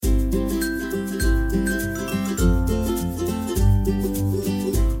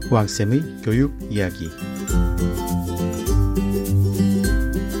왕쌤의 교육 이야기.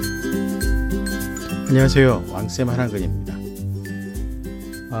 안녕하세요. 왕쌤 한한근입니다.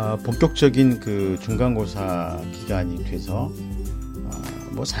 본격적인 그 중간고사 기간이 돼서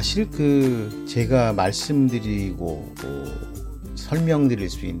사실 제가 말씀드리고 설명드릴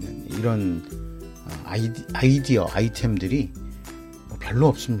수 있는 이런 아이템들이 별로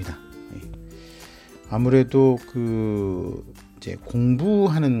없습니다. 아무래도 이제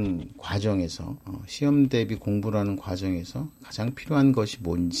공부하는 과정에서 시험 대비 공부라는 과정에서 가장 필요한 것이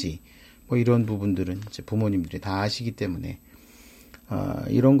뭔지 이런 부분들은 이제 부모님들이 다 아시기 때문에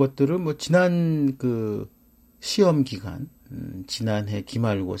이런 것들을 지난 시험 기간, 지난해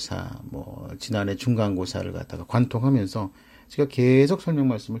기말고사, 지난해 중간고사를 갖다가 관통하면서 제가 계속 설명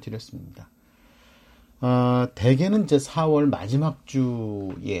말씀을 드렸습니다. 대개는 이제 4월 마지막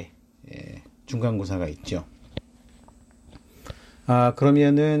주에 중간고사가 있죠.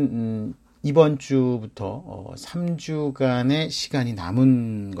 그러면은 이번 주부터 3주간의 시간이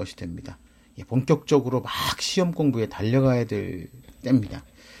남은 것이 됩니다. 본격적으로 막 시험 공부에 달려가야 될 때입니다.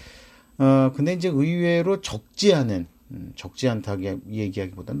 근데 이제 의외로 적지 않다고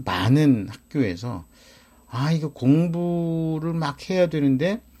얘기하기보다는 많은 학교에서 이거 공부를 막 해야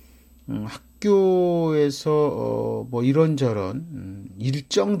되는데 학교에서 이런저런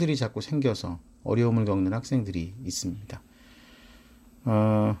일정들이 자꾸 생겨서 어려움을 겪는 학생들이 있습니다.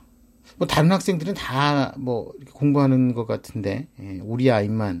 다른 학생들은 다 이렇게 공부하는 것 같은데 우리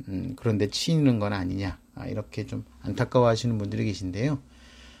아이만 그런데 치이는 건 아니냐, 이렇게 좀 안타까워하시는 분들이 계신데요.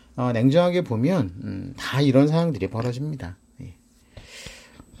 냉정하게 보면 다 이런 상황들이 벌어집니다.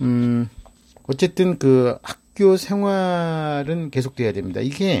 어쨌든 학교 생활은 계속돼야 됩니다.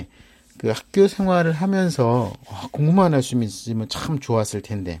 이게 학교 생활을 하면서 공부만 할 수 있으면 참 좋았을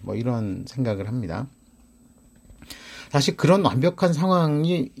텐데 이런 생각을 합니다. 사실 그런 완벽한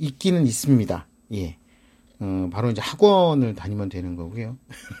상황이 있기는 있습니다. 바로 이제 학원을 다니면 되는 거고요.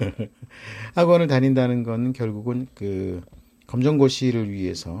 학원을 다닌다는 건 결국은 검정고시를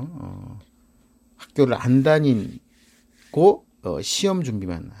위해서 학교를 안 다니고 시험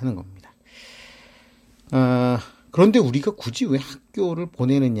준비만 하는 겁니다. 그런데 우리가 굳이 왜 학교를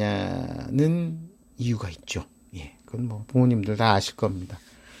보내느냐는 이유가 있죠. 그건 부모님들 다 아실 겁니다.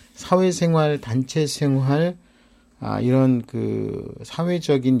 사회생활, 단체생활, 이런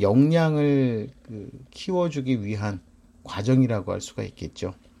사회적인 역량을 키워주기 위한 과정이라고 할 수가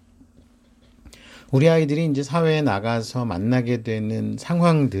있겠죠. 우리 아이들이 이제 사회에 나가서 만나게 되는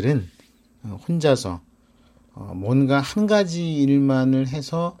상황들은 혼자서 뭔가 한 가지 일만을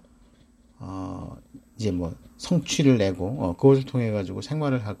해서 이제 성취를 내고 그것을 통해 가지고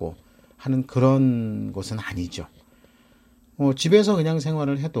생활을 하고 하는 그런 것은 아니죠. 집에서 그냥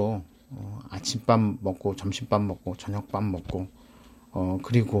생활을 해도 아침밥 먹고 점심밥 먹고 저녁밥 먹고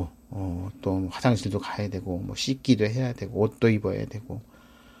그리고 또 화장실도 가야 되고 씻기도 해야 되고 옷도 입어야 되고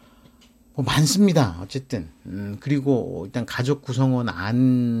많습니다. 어쨌든 그리고 일단 가족 구성원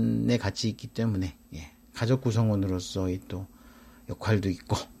안에 같이 있기 때문에 가족 구성원으로서의 또 역할도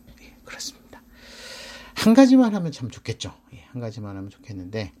있고 그렇습니다. 한 가지만 하면 참 좋겠죠. 한 가지만 하면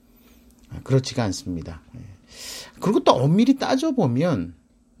좋겠는데 그렇지가 않습니다. 그리고 또 엄밀히 따져보면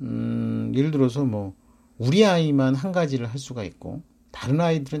예를 들어서 우리 아이만 한 가지를 할 수가 있고 다른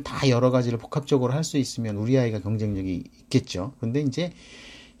아이들은 다 여러 가지를 복합적으로 할 수 있으면 우리 아이가 경쟁력이 있겠죠. 근데 이제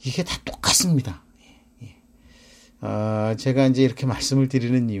이게 다 똑같습니다. 제가 이제 이렇게 말씀을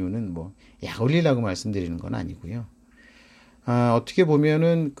드리는 이유는 약 올리려고 말씀드리는 건 아니고요. 어떻게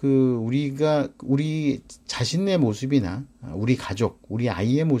보면은 우리 자신의 모습이나 우리 가족, 우리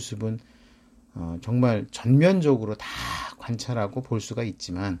아이의 모습은 정말 전면적으로 다 관찰하고 볼 수가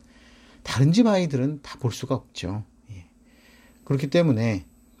있지만 다른 집 아이들은 다 볼 수가 없죠. 그렇기 때문에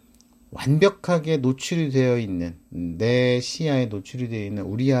완벽하게 노출이 되어 있는, 내 시야에 노출이 되어 있는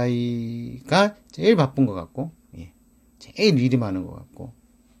우리 아이가 제일 바쁜 것 같고 제일 일이 많은 것 같고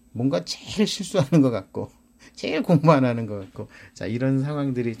뭔가 제일 실수하는 것 같고 제일 공부 안 하는 것 같고 이런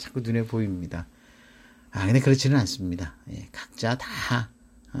상황들이 자꾸 눈에 보입니다. 근데 그렇지는 않습니다. 각자 다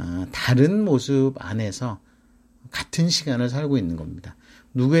다른 모습 안에서 같은 시간을 살고 있는 겁니다.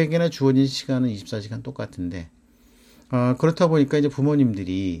 누구에게나 주어진 시간은 24시간 똑같은데 그렇다 보니까 이제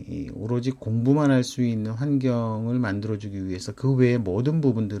부모님들이 오로지 공부만 할 수 있는 환경을 만들어주기 위해서 그 외의 모든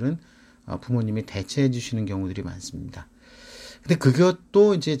부분들은 부모님이 대체해 주시는 경우들이 많습니다. 근데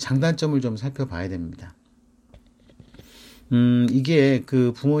그것도 이제 장단점을 좀 살펴봐야 됩니다. 이게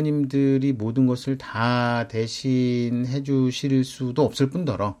부모님들이 모든 것을 다 대신해 주실 수도 없을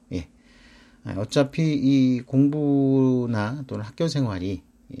뿐더러 어차피 이 공부나 또는 학교 생활이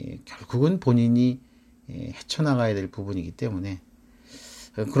결국은 본인이 헤쳐나가야 될 부분이기 때문에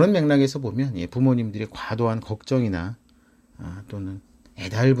그런 맥락에서 보면 부모님들이 과도한 걱정이나 또는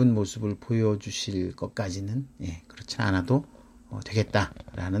애달픈 모습을 보여주실 것까지는 그렇지 않아도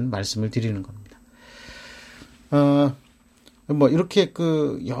되겠다라는 말씀을 드리는 겁니다. 뭐 이렇게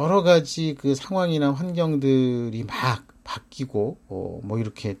그 여러 가지 그 상황이나 환경들이 막 바뀌고 뭐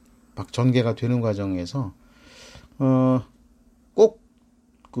이렇게 막 전개가 되는 과정에서 꼭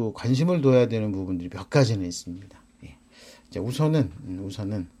그 관심을 둬야 되는 부분들이 몇 가지는 있습니다. 이제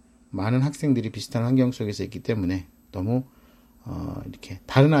우선은 많은 학생들이 비슷한 환경 속에서 있기 때문에 너무 이렇게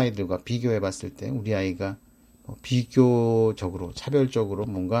다른 아이들과 비교해 봤을 때 우리 아이가 비교적으로 차별적으로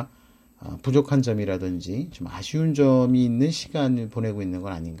뭔가 부족한 점이라든지 좀 아쉬운 점이 있는 시간을 보내고 있는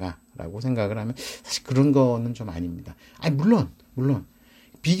건 아닌가라고 생각을 하면 사실 그런 거는 좀 아닙니다. 아니 물론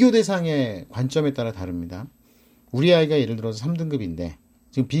비교 대상의 관점에 따라 다릅니다. 우리 아이가 예를 들어서 3등급인데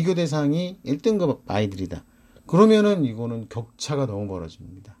지금 비교 대상이 1등급 아이들이다. 그러면은 이거는 격차가 너무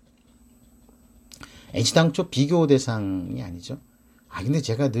벌어집니다. 애시당초 비교 대상이 아니죠. 근데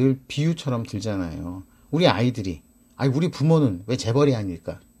제가 늘 비유처럼 들잖아요. 우리 아이들이, 우리 부모는 왜 재벌이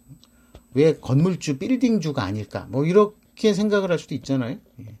아닐까? 왜 건물주, 빌딩주가 아닐까? 뭐 이렇게 생각을 할 수도 있잖아요.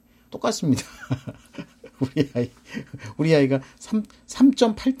 똑같습니다. 우리 아이가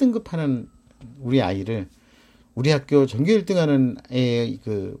 3.8등급 하는 우리 아이를 우리 학교 전교 1등 하는 애의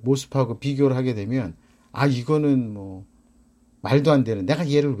그 모습하고 비교를 하게 되면 이거는 뭐 말도 안 되는,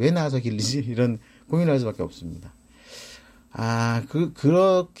 내가 얘를 왜 낳아서 길르지? 이런 고민을 할 수밖에 없습니다.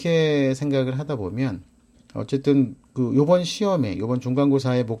 그렇게 생각을 하다 보면 어쨌든 요번 시험에, 요번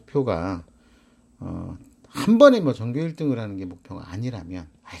중간고사의 목표가 한 번에 뭐 전교 1등을 하는 게 목표가 아니라면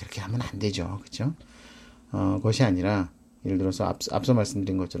그렇게 하면 안 되죠. 그렇죠? 그것이 아니라 예를 들어서 앞서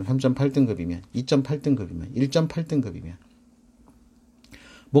말씀드린 것처럼 3.8등급이면 2.8등급이면 1.8등급이면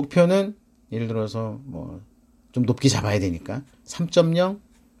목표는 예를 들어서 뭐 좀 높게 잡아야 되니까 3.0,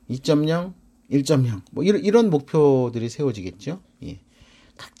 2.0, 1.0 뭐 이런 목표들이 세워지겠죠.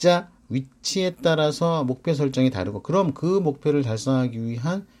 각자 위치에 따라서 목표 설정이 다르고 그럼 그 목표를 달성하기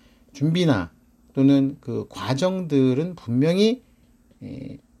위한 준비나 또는 그 과정들은 분명히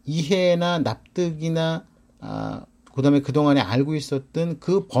이해나 납득이나 그다음에 그동안에 알고 있었던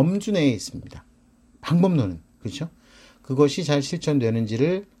그 범주 내에 있습니다. 방법론은 그렇죠? 그것이 잘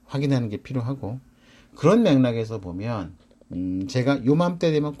실천되는지를 확인하는 게 필요하고 그런 맥락에서 보면 제가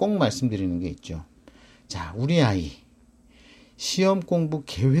요맘때 되면 꼭 말씀드리는 게 있죠. 자, 우리 아이 시험 공부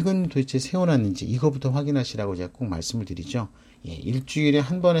계획은 도대체 세워놨는지 이거부터 확인하시라고 제가 꼭 말씀을 드리죠. 일주일에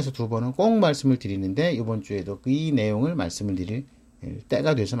한 번에서 두 번은 꼭 말씀을 드리는데 이번 주에도 이 내용을 말씀을 드릴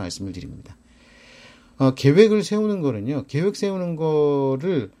때가 돼서 말씀을 드립니다. 계획을 세우는 거는요. 계획 세우는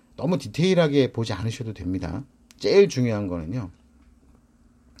거를 너무 디테일하게 보지 않으셔도 됩니다. 제일 중요한 거는요.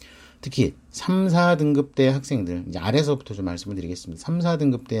 특히 3, 4등급대 학생들, 이제 아래서부터 좀 말씀을 드리겠습니다. 3,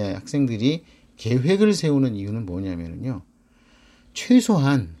 4등급대 학생들이 계획을 세우는 이유는 뭐냐면요.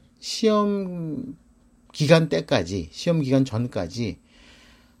 최소한 시험 기간 때까지, 시험 기간 전까지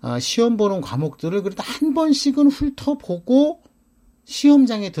시험 보는 과목들을 그래도 한 번씩은 훑어보고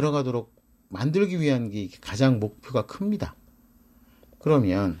시험장에 들어가도록 만들기 위한 게 가장 목표가 큽니다.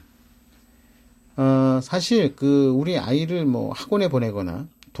 그러면 사실 우리 아이를 뭐 학원에 보내거나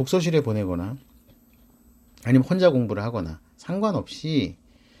독서실에 보내거나 아니면 혼자 공부를 하거나 상관없이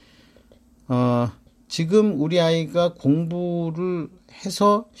지금 우리 아이가 공부를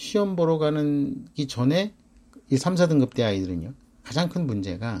해서 시험 보러 가기 전에 이 3, 4등급 대 아이들은요. 가장 큰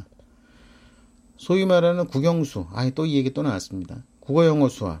문제가 소위 말하는 국영수, 또 이 얘기 또 나왔습니다. 국어, 영어,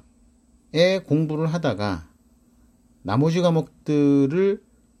 수학에 공부를 하다가 나머지 과목들을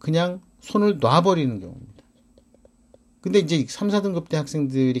그냥 손을 놔버리는 경우입니다. 근데 이제 3, 4등급 대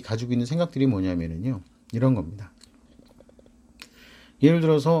학생들이 가지고 있는 생각들이 뭐냐면요. 이런 겁니다. 예를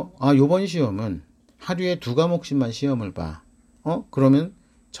들어서, 요번 시험은 하루에 2과목씩만 시험을 봐. 그러면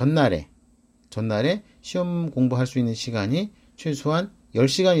전날에 시험 공부할 수 있는 시간이 최소한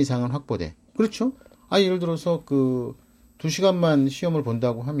 10시간 이상은 확보돼. 그렇죠? 예를 들어서 2시간만 시험을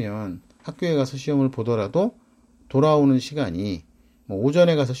본다고 하면 학교에 가서 시험을 보더라도 돌아오는 시간이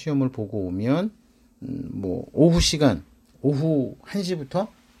오전에 가서 시험을 보고 오면 오후 시간, 오후 1시부터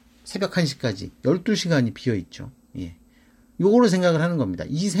새벽 1시까지 12시간이 비어있죠. 요거로 생각을 하는 겁니다.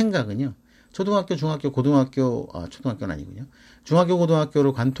 이 생각은요. 초등학교, 중학교, 고등학교, 초등학교는 아니군요. 중학교,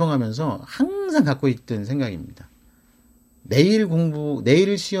 고등학교를 관통하면서 항상 갖고 있던 생각입니다.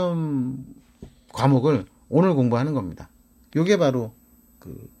 내일 시험 과목을 오늘 공부하는 겁니다. 요게 바로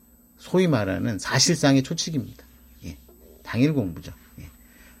소위 말하는 사실상의 초칙입니다. 당일 공부죠.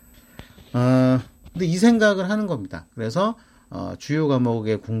 근데 이 생각을 하는 겁니다. 그래서 주요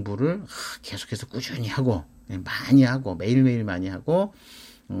과목의 공부를 계속해서 꾸준히 하고 많이 하고 매일매일 많이 하고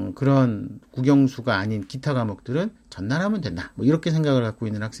그런 국영수가 아닌 기타 과목들은 전날하면 된다. 뭐 이렇게 생각을 갖고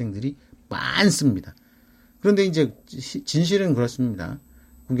있는 학생들이 많습니다. 그런데 이제 진실은 그렇습니다.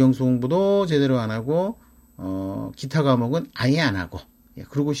 국영수 공부도 제대로 안 하고 기타 과목은 아예 안 하고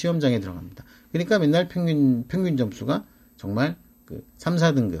그리고 시험장에 들어갑니다. 그러니까 맨날 평균 점수가 정말 그 3,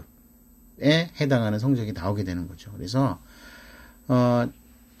 4등급에 해당하는 성적이 나오게 되는 거죠. 그래서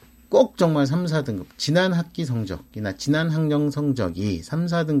꼭 정말 3, 4등급 지난 학기 성적이나 지난 학년 성적이 3,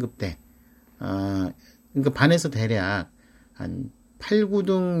 4등급 때 그러니까 반에서 대략 한 8,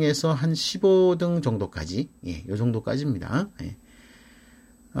 9등에서 한 15등 정도까지 요 정도까지입니다.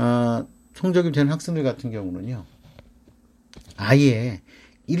 성적이 되는 학생들 같은 경우는요. 아예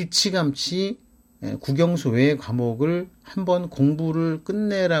일찌감치 국영수 외의 과목을 한번 공부를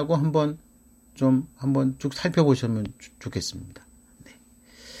끝내라고 한번 쭉 살펴보시면 좋겠습니다.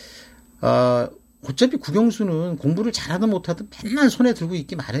 어차피 국영수는 공부를 잘하든 못하든 맨날 손에 들고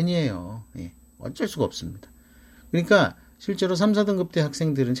있기 마련이에요. 어쩔 수가 없습니다. 그러니까 실제로 3, 4등급 대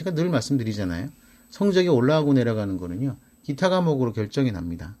학생들은 제가 늘 말씀드리잖아요. 성적이 올라가고 내려가는 거는요. 기타 과목으로 결정이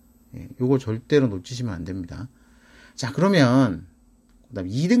납니다. 요거 절대로 놓치시면 안 됩니다. 자, 그러면 그다음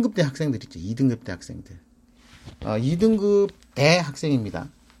 2등급 대 학생들 있죠. 2등급 대 학생들. 2등급 대 학생입니다.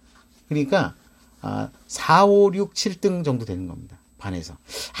 그러니까 4, 5, 6, 7등 정도 되는 겁니다. 반에서.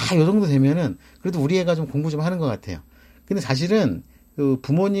 요 정도 되면은 그래도 우리 애가 좀 공부 좀 하는 것 같아요. 근데 사실은 그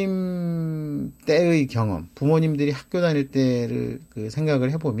부모님 때의 경험, 부모님들이 학교 다닐 때를 그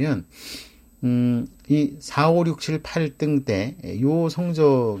생각을 해보면 이 4, 5, 6, 7, 8등 때 요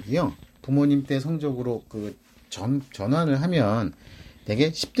성적이요. 부모님 때 성적으로 그 전환을 하면 대개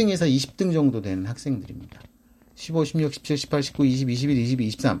 10등에서 20등 정도 되는 학생들입니다. 15, 16, 17, 18, 19, 20, 21, 22,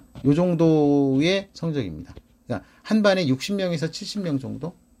 23 요 정도의 성적입니다. 그러니까 한 반에 60명에서 70명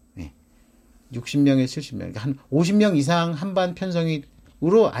정도? 60명에서 70명. 그러니까 한 50명 이상 한 반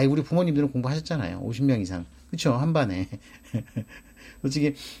편성으로 우리 부모님들은 공부하셨잖아요. 50명 이상. 그렇죠? 한 반에.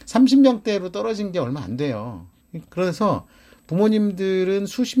 솔직히 30명대로 떨어진 게 얼마 안 돼요. 그래서 부모님들은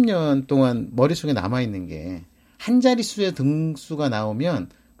수십 년 동안 머릿속에 남아있는 게 한 자릿수의 등수가 나오면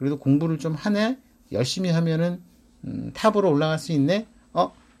그래도 공부를 좀 하네? 열심히 하면은 탑으로 올라갈 수 있네?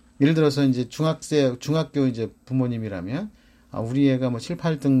 예를 들어서 이제 중학교 이제 부모님이라면 우리 애가 뭐 7,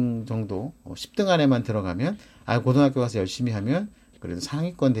 8등 정도 10등 안에만 들어가면 고등학교 가서 열심히 하면 그래도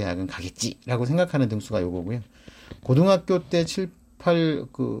상위권 대학은 가겠지라고 생각하는 등수가 요거고요. 고등학교 때 7, 8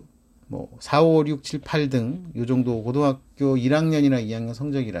 4, 5, 6, 7, 8등 요 정도 고등학교 1학년이나 2학년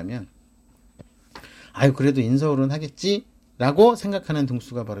성적이라면 그래도 인서울은 하겠지라고 생각하는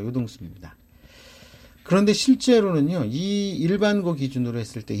등수가 바로 요 등수입니다. 그런데 실제로는요, 이 일반고 기준으로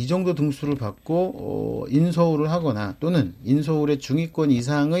했을 때 이 정도 등수를 받고 인서울을 하거나 또는 인서울의 중위권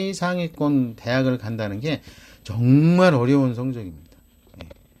이상의 상위권 대학을 간다는 게 정말 어려운 성적입니다.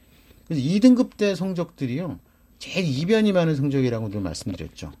 그래서 2등급 대 성적들이요, 제일 이변이 많은 성적이라고 늘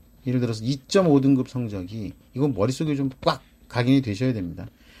말씀드렸죠. 예를 들어서 2.5등급 성적이 이건 머릿속에 좀 꽉 각인이 되셔야 됩니다.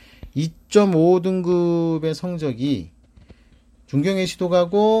 2.5등급의 성적이 중경의 시도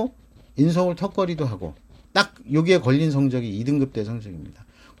가고 인서울 턱걸이도 하고 딱 여기에 걸린 성적이 2등급 대 성적입니다.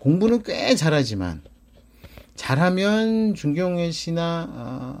 공부는 꽤 잘하지만 잘하면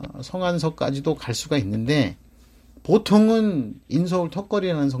중경외시나 성안서까지도 갈 수가 있는데 보통은 인서울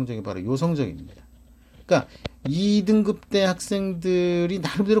턱걸이라는 성적이 바로 이 성적입니다. 그러니까 2등급 대 학생들이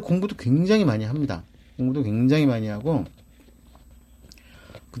나름대로 공부도 굉장히 많이 합니다. 공부도 굉장히 많이 하고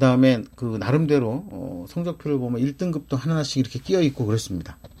그 다음에 그 나름대로 성적표를 보면 1등급도 하나씩 이렇게 끼어 있고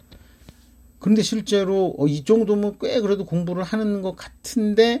그렇습니다. 그런데 실제로 이 정도면 꽤 그래도 공부를 하는 것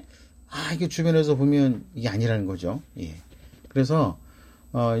같은데 이게 주변에서 보면 이게 아니라는 거죠. 그래서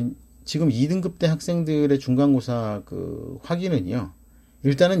지금 2등급 대 학생들의 중간고사 그 확인은요.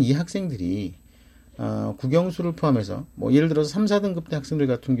 일단은 이 학생들이 국영수를 포함해서 예를 들어서 3, 4등급 대 학생들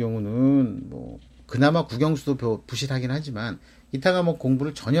같은 경우는 그나마 국영수도 부실하긴 하지만 기타 과목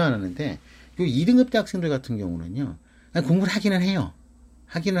공부를 전혀 안 하는데 요 2등급 대 학생들 같은 경우는요. 공부를 하기는 해요.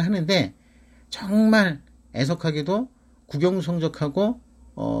 하기는 하는데 정말 애석하게도 국영수 성적하고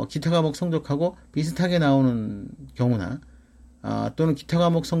기타 과목 성적하고 비슷하게 나오는 경우나 또는 기타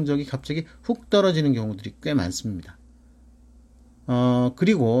과목 성적이 갑자기 훅 떨어지는 경우들이 꽤 많습니다.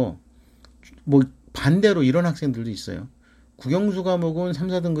 그리고 반대로 이런 학생들도 있어요. 국영수 과목은 3,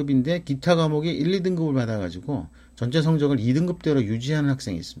 4등급인데 기타 과목이 1, 2등급을 받아가지고 전체 성적을 2등급대로 유지하는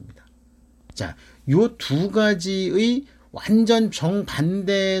학생이 있습니다. 자, 요 두 가지의 완전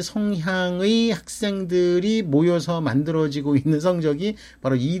정반대 성향의 학생들이 모여서 만들어지고 있는 성적이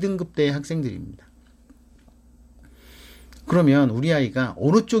바로 2등급대의 학생들입니다. 그러면 우리 아이가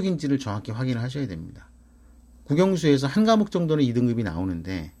어느 쪽인지를 정확히 확인을 하셔야 됩니다. 국영수에서 한 과목 정도는 2등급이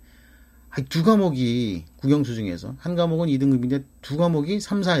나오는데 두 과목이 국영수 중에서 한 과목은 2등급인데 두 과목이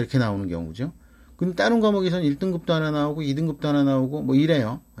 3, 4 이렇게 나오는 경우죠. 근데 다른 과목에서는 1등급도 하나 나오고 2등급도 하나 나오고 뭐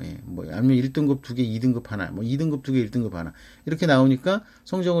이래요. 예, 뭐 아니면 1등급 2개, 2등급 하나, 뭐 2등급 2개, 1등급 하나 이렇게 나오니까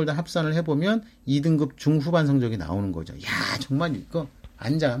성적을 다 합산을 해보면 2등급 중후반 성적이 나오는 거죠. 야, 정말 이거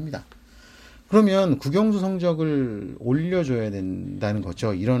안장합니다. 그러면 국영수 성적을 올려줘야 된다는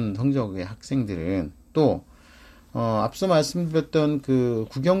거죠. 이런 성적의 학생들은 또 앞서 말씀드렸던 그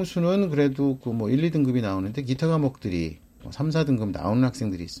국영수는 그래도 그 뭐 1, 2등급이 나오는데 기타 과목들이 3, 4등급 나오는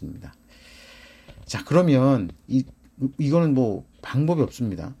학생들이 있습니다. 자, 그러면 이거는 뭐 방법이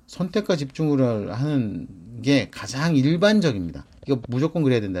없습니다. 선택과 집중을 하는 게 가장 일반적입니다. 이거 무조건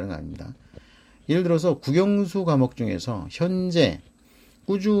그래야 된다는 거 아닙니다. 예를 들어서 국영수 과목 중에서 현재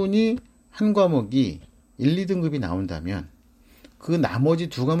꾸준히 한 과목이 1, 2등급이 나온다면 그 나머지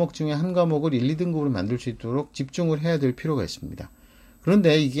두 과목 중에 한 과목을 1, 2등급으로 만들 수 있도록 집중을 해야 될 필요가 있습니다.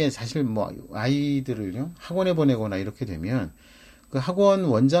 그런데 이게 사실 뭐 아이들을요 학원에 보내거나 이렇게 되면 그 학원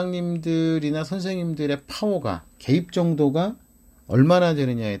원장님들이나 선생님들의 파워가 개입 정도가 얼마나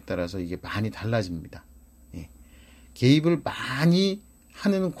되느냐에 따라서 이게 많이 달라집니다. 예. 개입을 많이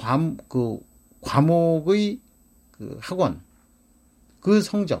하는 과목의 그 학원 그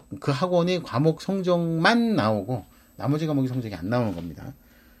성적 그 학원의 과목 성적만 나오고 나머지 과목의 성적이 안 나오는 겁니다.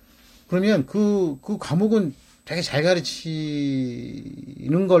 그러면 그 과목은 되게 잘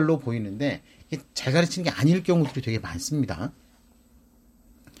가르치는 걸로 보이는데 잘 가르치는 게 아닐 경우들이 되게 많습니다.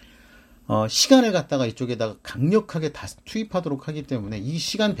 시간을 갖다가 이쪽에다가 강력하게 다 투입하도록 하기 때문에 이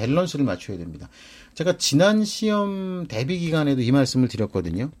시간 밸런스를 맞춰야 됩니다. 제가 지난 시험 대비 기간에도 이 말씀을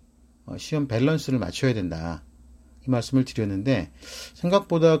드렸거든요. 시험 밸런스를 맞춰야 된다. 이 말씀을 드렸는데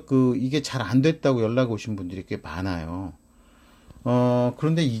생각보다 이게 잘 안 됐다고 연락 오신 분들이 꽤 많아요.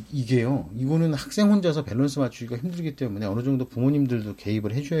 그런데 이게요. 이거는 학생 혼자서 밸런스 맞추기가 힘들기 때문에 어느 정도 부모님들도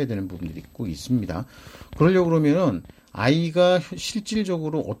개입을 해줘야 되는 부분들이 꼭 있습니다. 그러려고 그러면은 아이가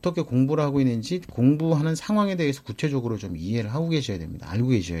실질적으로 어떻게 공부를 하고 있는지 공부하는 상황에 대해서 구체적으로 좀 이해를 하고 계셔야 됩니다. 알고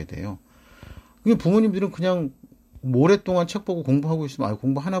계셔야 돼요. 부모님들은 그냥 오랫동안 책 보고 공부하고 있으면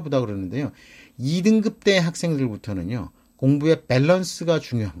공부하나 보다 그러는데요. 2등급 대 학생들부터는요. 공부의 밸런스가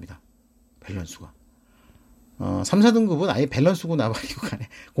중요합니다. 밸런스가. 3, 4등급은 아예 밸런스고 나발이고 간에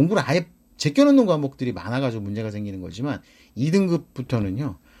공부를 아예 제껴놓는 과목들이 많아가지고 문제가 생기는 거지만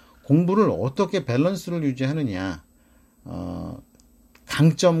 2등급부터는요. 공부를 어떻게 밸런스를 유지하느냐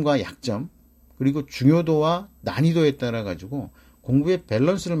강점과 약점 그리고 중요도와 난이도에 따라 가지고 공부의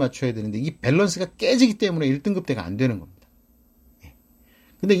밸런스를 맞춰야 되는데 이 밸런스가 깨지기 때문에 1등급 대가 안 되는 겁니다.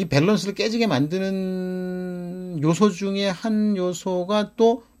 근데 이 밸런스를 깨지게 만드는 요소 중에 한 요소가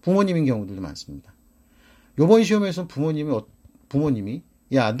또 부모님인 경우들도 많습니다. 요번 시험에서 부모님이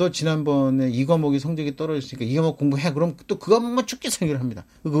야, 너 지난번에 이 과목이 성적이 떨어졌으니까 이 과목 공부해. 그럼 또 그 과목만 죽게 생각을 합니다.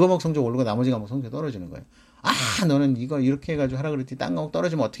 그 과목 성적 오르고 나머지 과목 성적이 떨어지는 거예요. 너는 이거 이렇게 해가지고 하라 그랬더니 딴 과목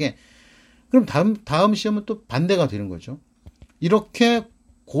떨어지면 어떡해. 그럼 다음 시험은 또 반대가 되는 거죠. 이렇게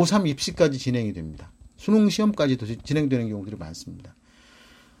고3 입시까지 진행이 됩니다. 수능 시험까지도 진행되는 경우들이 많습니다.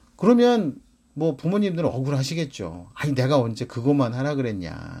 그러면 뭐 부모님들은 억울하시겠죠. 내가 언제 그것만 하라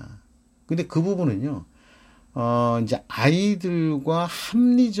그랬냐. 근데 그 부분은요. 이제 아이들과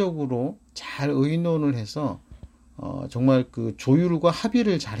합리적으로 잘 의논을 해서 정말 그 조율과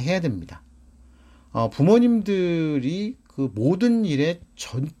합의를 잘 해야 됩니다. 부모님들이 그 모든 일에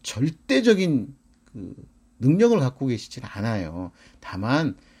절대적인 그 능력을 갖고 계시진 않아요.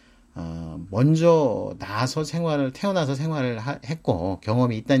 다만 먼저 태어나서 생활을 했고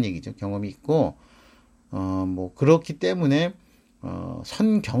경험이 있다는 얘기죠. 경험이 있고 뭐 그렇기 때문에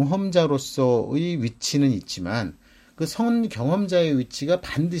선경험자로서의 위치는 있지만 그 선경험자의 위치가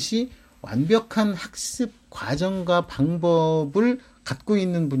반드시 완벽한 학습 과정과 방법을 갖고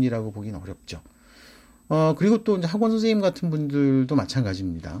있는 분이라고 보기는 어렵죠. 그리고 또 이제 학원 선생님 같은 분들도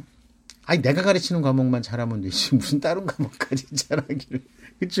마찬가지입니다. 내가 가르치는 과목만 잘하면 되지 무슨 다른 과목까지 잘하기를.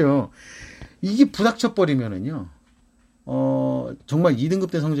 그렇죠? 이게 부닥쳐 버리면은요. 정말 2등급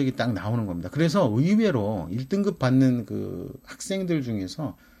대 성적이 딱 나오는 겁니다. 그래서 의외로 1등급 받는 그 학생들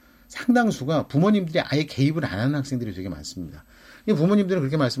중에서 상당수가 부모님들이 아예 개입을 안 하는 학생들이 되게 많습니다. 부모님들은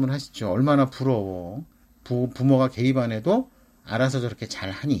그렇게 말씀을 하시죠. 얼마나 부러워. 부모가 개입 안 해도 알아서 저렇게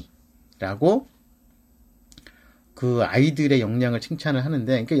잘하니. 라고 그 아이들의 역량을 칭찬을 하는데,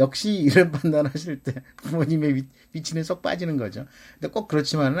 그러니까 역시 이런 판단하실 때 부모님의 위치는 쏙 빠지는 거죠. 근데 꼭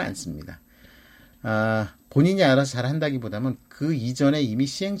그렇지만은 않습니다. 본인이 알아서 잘한다기보다는 그 이전에 이미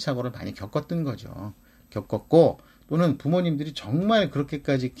시행착오를 많이 겪었던 거죠. 겪었고 또는 부모님들이 정말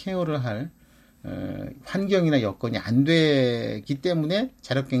그렇게까지 케어를 할 환경이나 여건이 안 되기 때문에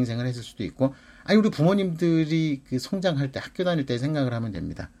자력갱생을 했을 수도 있고, 아니 우리 부모님들이 그 성장할 때 학교 다닐 때 생각을 하면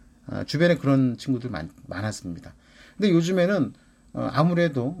됩니다. 주변에 그런 친구들 많았습니다. 근데 요즘에는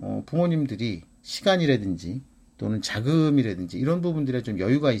아무래도 부모님들이 시간이라든지 또는 자금이라든지 이런 부분들에 좀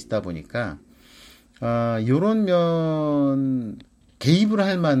여유가 있다 보니까 이런 면 개입을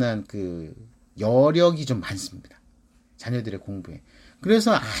할 만한 그 여력이 좀 많습니다. 자녀들의 공부에.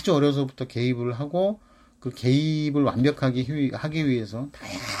 그래서 아주 어려서부터 개입을 하고 그 개입을 완벽하게 하기 위해서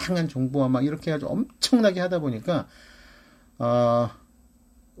다양한 정보와 막 이렇게 아주 엄청나게 하다 보니까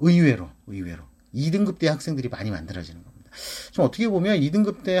의외로 2등급대 학생들이 많이 만들어지는 겁니다. 좀 어떻게 보면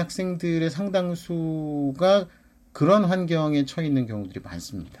 2등급대 학생들의 상당수가 그런 환경에 처해 있는 경우들이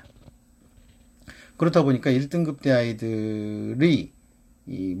많습니다. 그렇다 보니까 1등급대 아이들의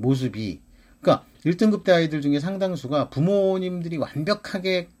이 모습이, 그러니까 1등급대 아이들 중에 상당수가 부모님들이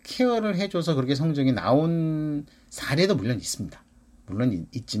완벽하게 케어를 해줘서 그렇게 성적이 나온 사례도 물론 있습니다. 물론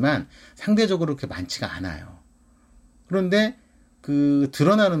있지만 상대적으로 그렇게 많지가 않아요. 그런데 그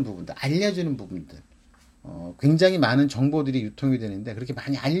드러나는 부분들, 알려지는 부분들, 굉장히 많은 정보들이 유통이 되는데 그렇게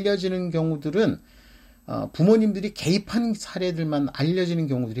많이 알려지는 경우들은 부모님들이 개입한 사례들만 알려지는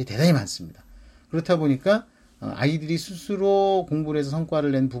경우들이 대단히 많습니다. 그렇다 보니까 아이들이 스스로 공부를 해서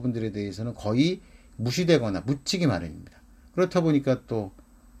성과를 낸 부분들에 대해서는 거의 무시되거나 묻히기 마련입니다. 그렇다 보니까 또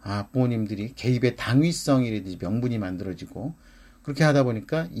부모님들이 개입의 당위성이라든지 명분이 만들어지고, 그렇게 하다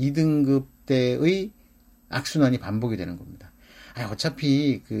보니까 2등급 때의 악순환이 반복이 되는 겁니다.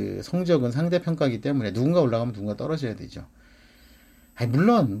 어차피 그 성적은 상대평가이기 때문에 누군가 올라가면 누군가 떨어져야 되죠.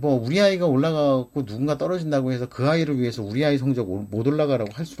 물론 뭐 우리 아이가 올라가고 누군가 떨어진다고 해서 그 아이를 위해서 우리 아이 성적 못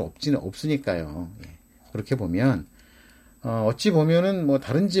올라가라고 할 수는 없으니까요. 그렇게 보면 어찌 보면은 뭐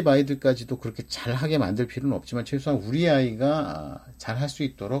다른 집 아이들까지도 그렇게 잘하게 만들 필요는 없지만 최소한 우리 아이가 잘할 수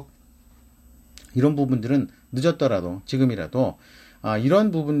있도록 이런 부분들은 늦었더라도 지금이라도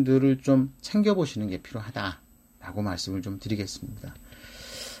이런 부분들을 좀 챙겨보시는 게 필요하다라고 말씀을 좀 드리겠습니다.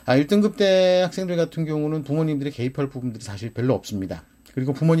 1등급 때 학생들 같은 경우는 부모님들이 개입할 부분들이 사실 별로 없습니다.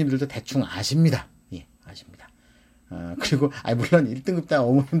 그리고 부모님들도 대충 아십니다. 아십니다. 그리고 물론 1등급 때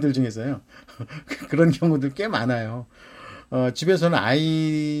어머님들 중에서요 그런 경우들 꽤 많아요. 집에서는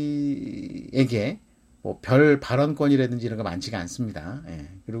아이에게 뭐 별 발언권이라든지 이런 거 많지가 않습니다.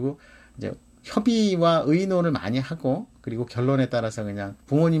 그리고 이제 협의와 의논을 많이 하고, 그리고 결론에 따라서 그냥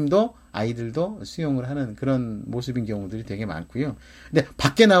부모님도 아이들도 수용을 하는 그런 모습인 경우들이 되게 많고요. 근데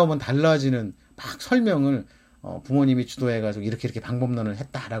밖에 나오면 달라지는 막 설명을 부모님이 주도해가지고 이렇게 방법론을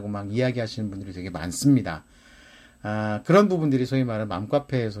했다라고 막 이야기하시는 분들이 되게 많습니다. 그런 부분들이 소위 말하는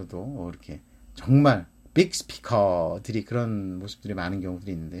맘카페에서도 이렇게 정말 빅 스피커들이 그런 모습들이 많은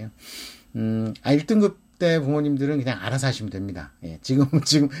경우들이 있는데요. 1등급 때 부모님들은 그냥 알아서 하시면 됩니다. 지금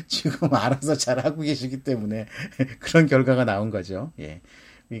알아서 잘 하고 계시기 때문에 그런 결과가 나온 거죠.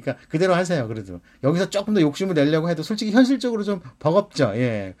 그러니까 그대로 하세요. 그래도 여기서 조금 더 욕심을 내려고 해도 솔직히 현실적으로 좀 버겁죠.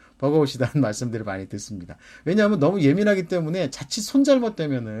 버거우시다는 말씀들을 많이 듣습니다. 왜냐하면 너무 예민하기 때문에 자칫 손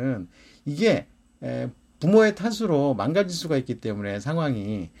잘못되면은 이게 부모의 탓으로 망가질 수가 있기 때문에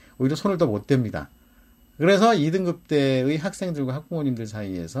상황이 오히려 손을 더 못 댑니다. 그래서 2등급 때의 학생들과 학부모님들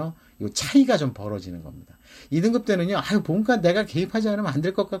사이에서 이 차이가 좀 벌어지는 겁니다. 2등급 때는요, 뭔가 내가 개입하지 않으면 안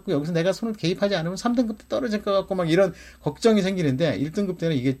될 것 같고, 여기서 내가 손을 개입하지 않으면 3등급 때 떨어질 것 같고, 막 이런 걱정이 생기는데, 1등급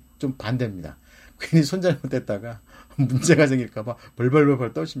때는 이게 좀 반대입니다. 괜히 손 잘못했다가 문제가 생길까봐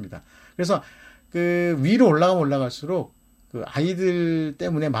벌벌벌 떠십니다. 그래서 그 위로 올라가면 올라갈수록 그 아이들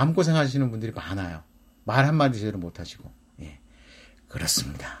때문에 마음고생 하시는 분들이 많아요. 말 한마디 제대로 못하시고.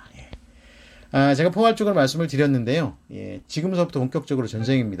 그렇습니다. 제가 포괄적으로 말씀을 드렸는데요. 지금서부터 본격적으로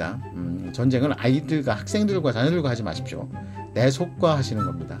전쟁입니다. 전쟁은 아이들과 학생들과 자녀들과 하지 마십시오. 내 속과 하시는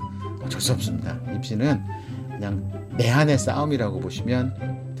겁니다. 어쩔 수 없습니다. 입시는 그냥 내 안의 싸움이라고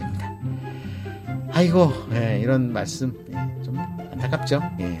보시면 됩니다. 이런 말씀 좀 안타깝죠?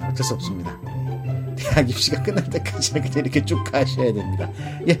 어쩔 수 없습니다. 대학 입시가 끝날 때까지 그냥 이렇게 쭉 가셔야 됩니다.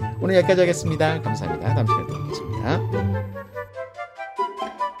 오늘 여기까지 하겠습니다. 감사합니다. 다음 시간에 또 뵙겠습니다.